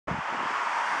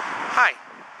Hi,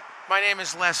 my name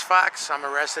is Les Fox. I'm a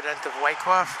resident of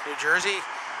Wyckoff, New Jersey.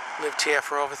 Lived here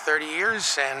for over 30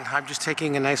 years, and I'm just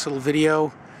taking a nice little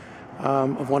video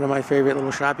of one of my favorite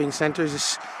little shopping centers.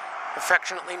 It's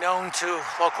affectionately known to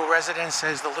local residents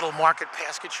as the little Market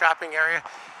Masket shopping area.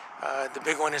 The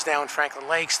big one is now in Franklin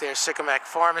Lakes. There's Sicomac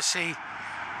Pharmacy.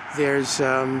 There's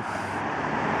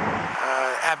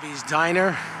Abbie's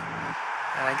Diner.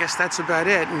 And I guess that's about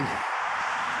it. And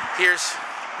here's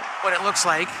what it looks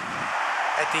like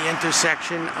at the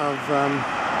intersection of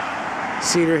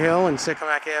Cedar Hill and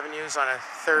Sicomac Avenues on a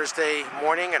Thursday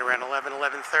morning at around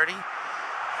 11:30.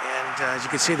 And as you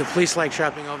can see, the police like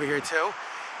shopping over here too.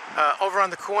 Over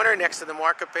on the corner next to the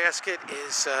Market Basket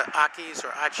is Aki's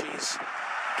or Achi's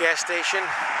gas station.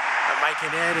 Mike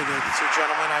and Ed are the two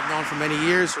gentlemen I've known for many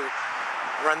years who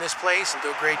run this place and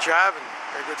do a great job, and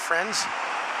they're good friends.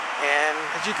 And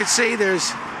as you can see,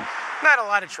 there's not a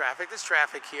lot of traffic. There's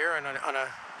traffic here, and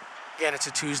again, it's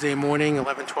a Tuesday morning,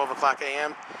 12 o'clock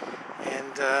a.m.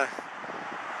 And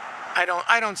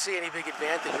I don't see any big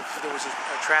advantage if there was a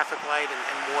traffic light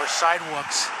and more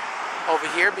sidewalks over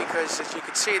here, because as you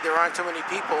can see, there aren't too many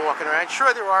people walking around.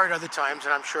 Sure, there are at other times,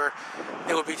 and I'm sure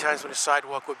there would be times when a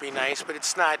sidewalk would be nice, but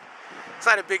it's not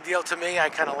a big deal to me. I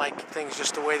kind of like things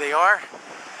just the way they are.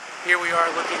 Here we are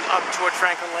looking up toward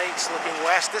Franklin Lakes, looking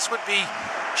west. This would be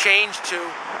changed to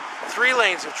 3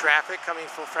 lanes of traffic coming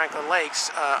from Franklin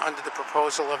Lakes under the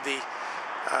proposal of the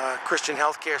Christian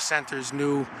Healthcare Center's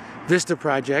new Vista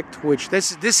project, which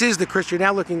this is the Christian,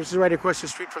 now looking, this is right across the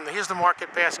street from here's the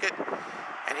Market Basket,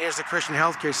 and here's the Christian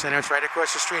Healthcare Center. It's right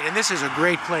across the street, and this is a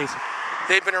great place.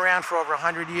 They've been around for over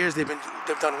 100 years. They've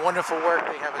done wonderful work.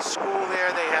 They have a school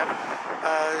there. They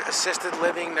have assisted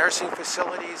living, nursing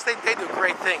facilities. They do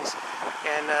great things,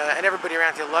 and everybody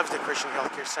around here loves the Christian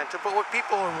Healthcare Center. But what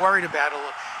people are worried about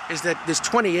is that there's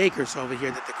 20 acres over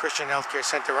here that the Christian Healthcare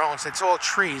Center owns. It's all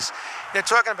trees. They're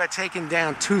talking about taking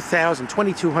down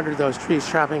 2,200 of those trees,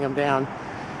 chopping them down.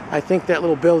 I think that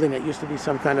little building that used to be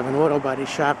some kind of an auto body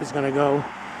shop is going to go.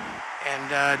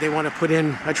 And they want to put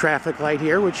in a traffic light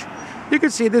here, which you can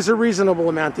see there's a reasonable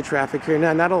amount of traffic here.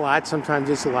 Now, not a lot. Sometimes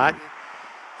it's a lot.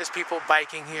 There's people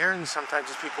biking here, and sometimes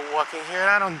there's people walking here.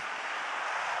 And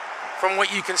from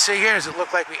what you can see here, does it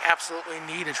look like we absolutely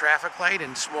need a traffic light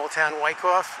in small town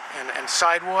Wyckoff and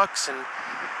sidewalks? And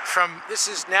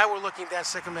now we're looking down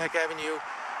Sicomac Avenue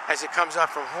as it comes up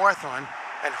from Hawthorne,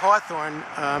 and Hawthorne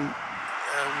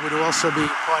would also be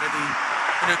part of the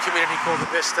new community called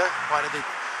the Vista, part of the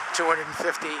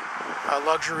 250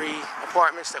 luxury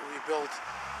apartments that we built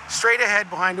straight ahead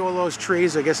behind all those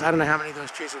trees. I guess I don't know how many of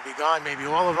those trees would be gone, maybe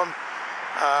all of them.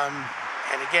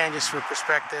 And again, just for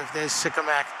perspective, there's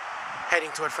Sicomac heading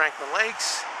toward Franklin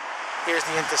Lakes. Here's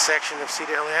the intersection of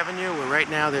Cedar Hill Avenue, where right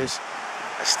now there's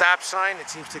a stop sign that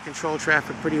seems to control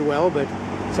traffic pretty well, but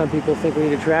some people think we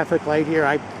need a traffic light here.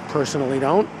 I personally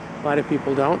don't. A lot of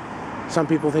people don't. Some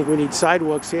people think we need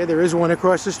sidewalks here. There is one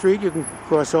across the street. You can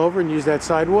cross over and use that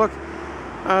sidewalk.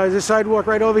 There's a sidewalk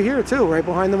right over here too, right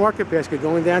behind the Market Basket,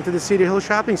 going down to the Cedar Hill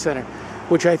Shopping Center,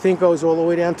 which I think goes all the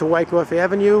way down to Wyckoff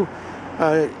Avenue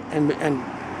and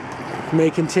may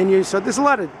continue. So there's a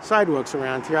lot of sidewalks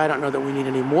around here. I don't know that we need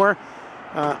any more.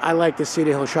 I like the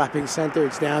Cedar Hill Shopping Center.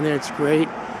 It's down there. It's great.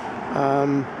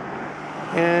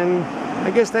 And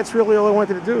I guess that's really all I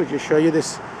wanted to do, is just show you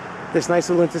this nice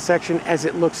little intersection as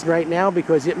it looks right now,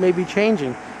 because it may be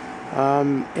changing.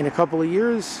 In a couple of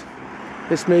years,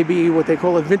 this may be what they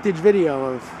call a vintage video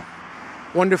of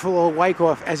wonderful old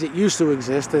Wyckoff as it used to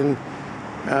exist, and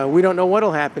we don't know what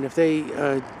will happen if they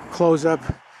close up.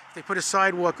 If they put a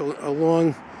sidewalk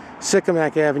along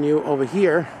Sicomac Avenue over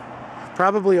here,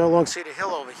 probably along Cedar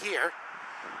Hill over here,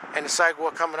 and a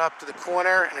sidewalk coming up to the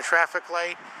corner, and a traffic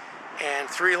light, and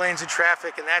 3 lanes of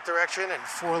traffic in that direction, and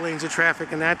 4 lanes of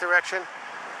traffic in that direction,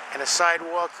 and a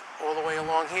sidewalk all the way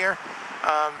along here.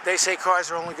 They say cars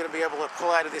are only going to be able to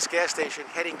pull out of this gas station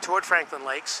heading toward Franklin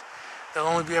Lakes. They'll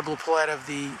only be able to pull out of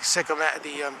the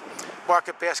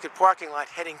Market Basket parking lot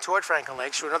heading toward Franklin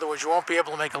Lakes. So in other words, you won't be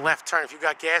able to make a left turn. If you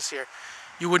got gas here,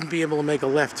 you wouldn't be able to make a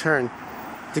left turn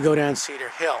to go down Cedar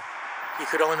Hill. You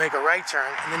could only make a right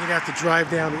turn, and then you'd have to drive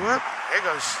down. Whoop, there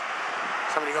goes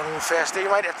somebody going a little faster. You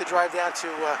might have to drive down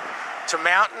to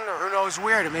Mountain, or who knows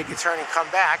where, to make a turn and come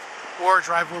back, or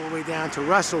drive all the way down to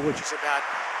Russell, which is about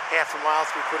half a mile,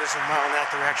 3/4 of a mile in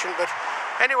that direction. But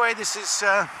anyway, this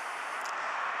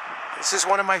is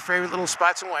one of my favorite little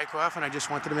spots in Wyckoff, and I just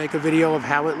wanted to make a video of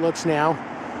how it looks now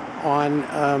on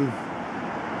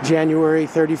January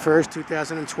 31st,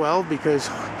 2012, because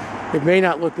it may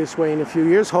not look this way in a few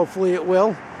years. Hopefully it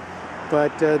will.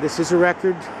 But this is a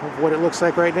record of what it looks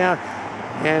like right now.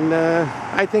 And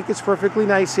I think it's perfectly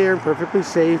nice here and perfectly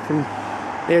safe. And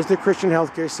there's the Christian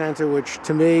Healthcare Center, which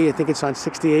to me, I think it's on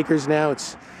 60 acres now.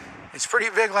 It's pretty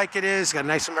big like it is. Got a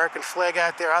nice American flag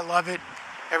out there. I love it.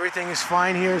 Everything is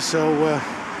fine here. So,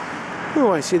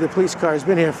 I see the police car has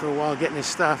been here for a while getting his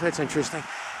stuff. That's interesting.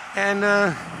 And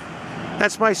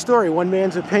that's my story, one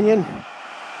man's opinion.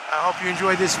 I hope you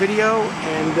enjoyed this video.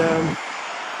 And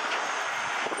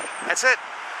that's it.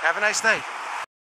 Have a nice day.